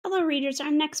tell the readers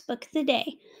our next book of the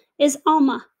day is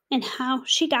Alma and How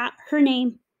She Got Her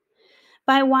Name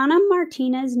by Juana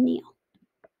Martinez Neal.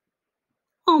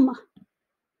 Alma.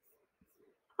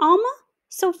 Alma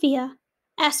Sofia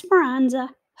Esperanza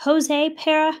Jose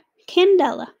Pera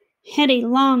Candela had a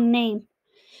long name.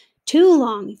 Too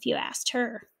long, if you asked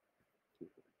her.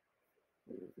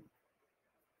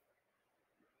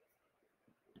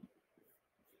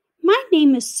 My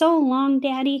name is so long,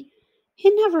 Daddy.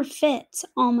 It never fits,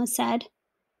 Alma said.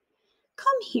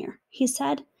 Come here, he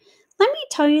said. Let me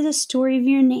tell you the story of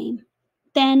your name.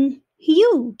 Then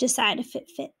you decide if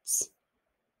it fits.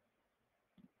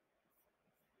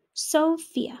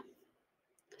 Sophia.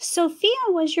 Sophia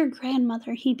was your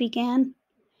grandmother, he began.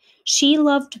 She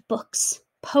loved books,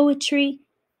 poetry,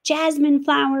 jasmine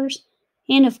flowers,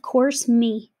 and of course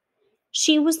me.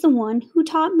 She was the one who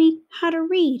taught me how to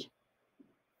read.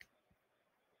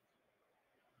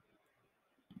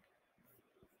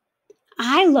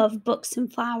 I love books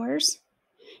and flowers.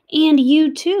 And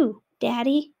you too,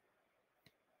 Daddy.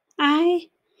 I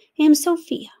am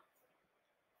Sophia.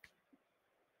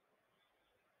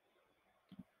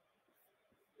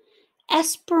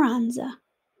 Esperanza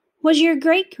was your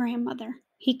great-grandmother,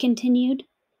 he continued.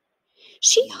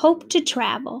 She hoped to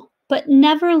travel, but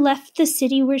never left the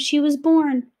city where she was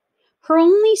born. Her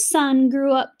only son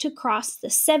grew up to cross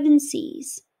the 7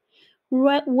 seas.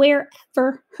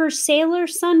 Wherever her sailor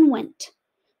son went,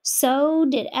 so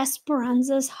did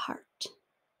Esperanza's heart.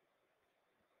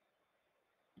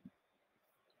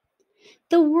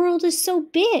 The world is so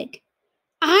big.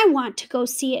 I want to go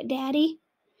see it, Daddy.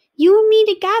 You and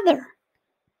me together.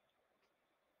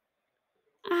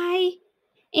 I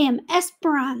am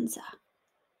Esperanza.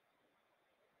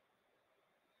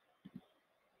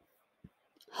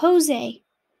 Jose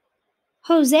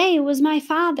was my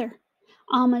father,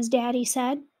 Alma's daddy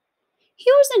said.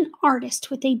 He was an artist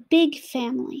with a big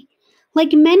family,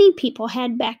 like many people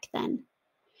had back then.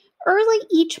 Early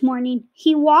each morning,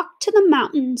 he walked to the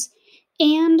mountains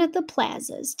and the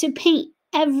plazas to paint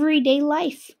everyday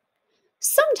life.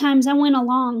 Sometimes I went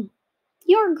along.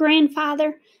 Your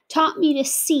grandfather taught me to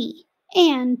see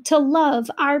and to love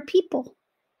our people.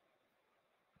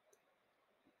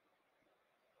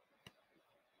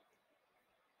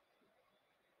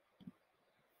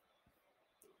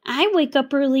 I wake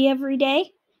up early every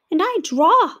day, and I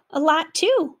draw a lot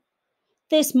too.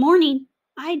 This morning,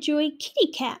 I drew a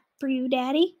kitty cat for you,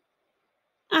 Daddy.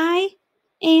 I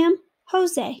am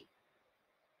Jose.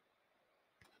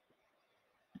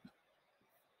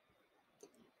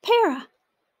 Para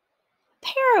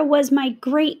was my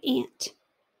great aunt.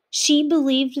 She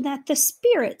believed that the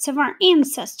spirits of our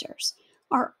ancestors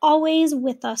are always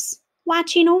with us,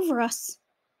 watching over us.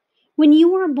 When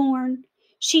you were born,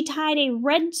 she tied a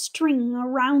red string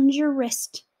around your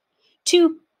wrist a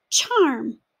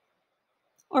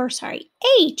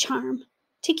charm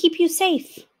to keep you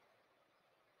safe.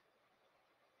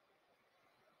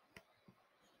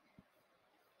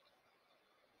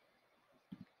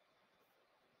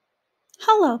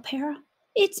 Hello, Para.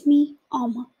 It's me,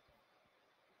 Alma.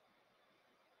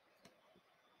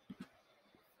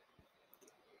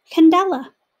 Candela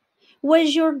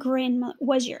was your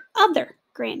other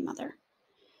grandmother.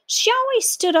 She always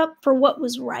stood up for what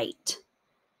was right.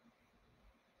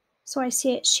 So I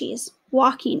see it, she is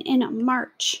walking in a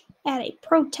march at a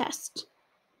protest.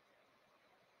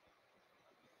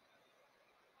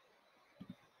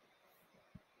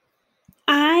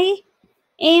 I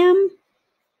am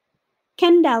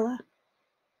Candela.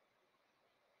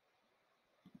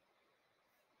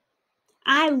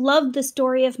 I love the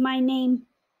story of my name.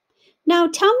 Now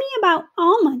tell me about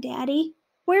Alma, Daddy.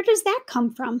 Where does that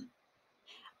come from?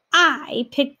 I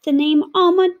picked the name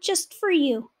Alma just for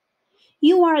you.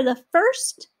 You are the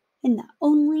first and the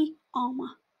only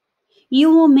Alma.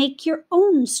 You will make your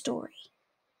own story.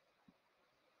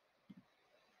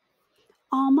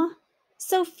 Alma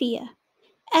Sofia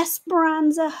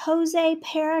Esperanza Jose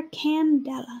Para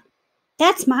Candela.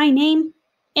 That's my name,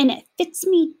 and it fits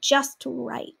me just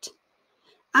right.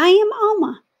 I am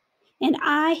Alma, and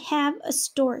I have a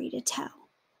story to tell.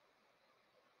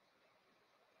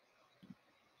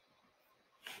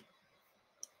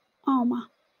 Alma.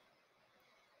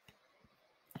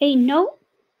 A note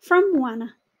from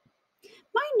Juana.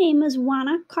 My name is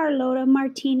Juana Carlota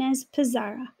Martinez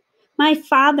Pizarra. My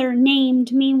father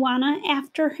named me Juana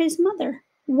after his mother,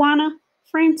 Juana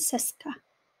Francisca.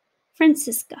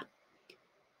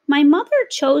 My mother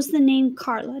chose the name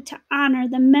Carla to honor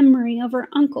the memory of her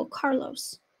uncle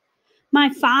Carlos. My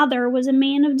father was a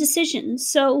man of decision,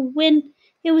 so when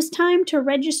it was time to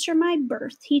register my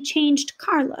birth, he changed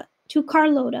Carla to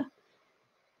Carlotta.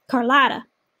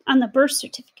 on the birth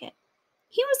certificate.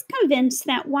 He was convinced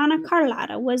that Juana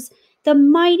Carlotta was the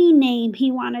mighty name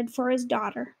he wanted for his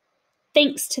daughter.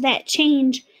 Thanks to that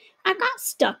change, I got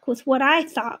stuck with what I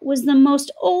thought was the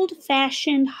most old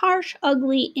fashioned, harsh,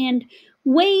 ugly, and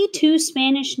way too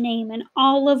Spanish name in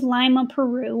all of Lima,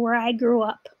 Peru, where I grew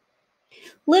up.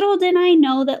 Little did I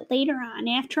know that later on,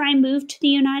 after I moved to the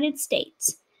United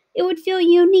States, it would feel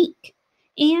unique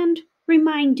and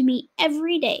remind me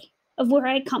every day of where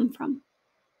I come from.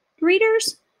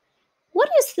 Readers, what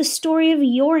is the story of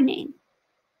your name?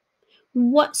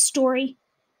 What story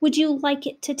would you like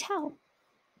it to tell?